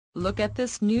Look at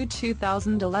this new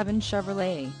 2011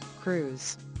 Chevrolet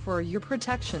Cruze. For your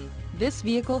protection, this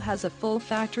vehicle has a full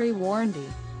factory warranty.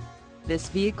 This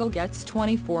vehicle gets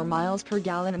 24 miles per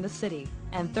gallon in the city,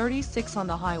 and 36 on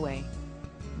the highway.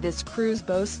 This Cruze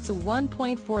boasts a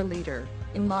 1.4-liter,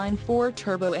 inline-4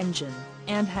 turbo engine,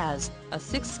 and has a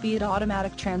 6-speed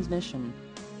automatic transmission.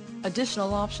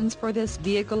 Additional options for this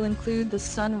vehicle include the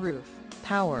sunroof,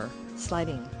 power,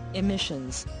 sliding,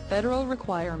 emissions, federal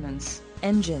requirements,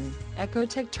 engine,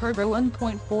 Ecotec Turbo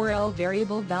 1.4L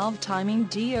variable valve timing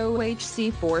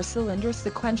DOHC 4-cylinder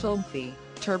sequential fee,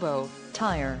 turbo,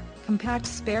 tire, compact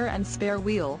spare and spare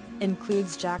wheel,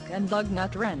 includes jack and lug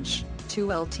nut wrench,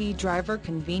 2LT driver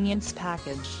convenience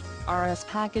package, RS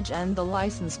package and the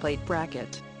license plate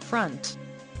bracket, front.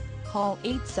 Call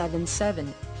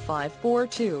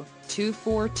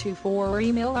 877-542-2424 or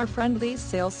email our friendly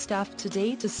sales staff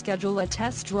today to schedule a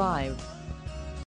test drive.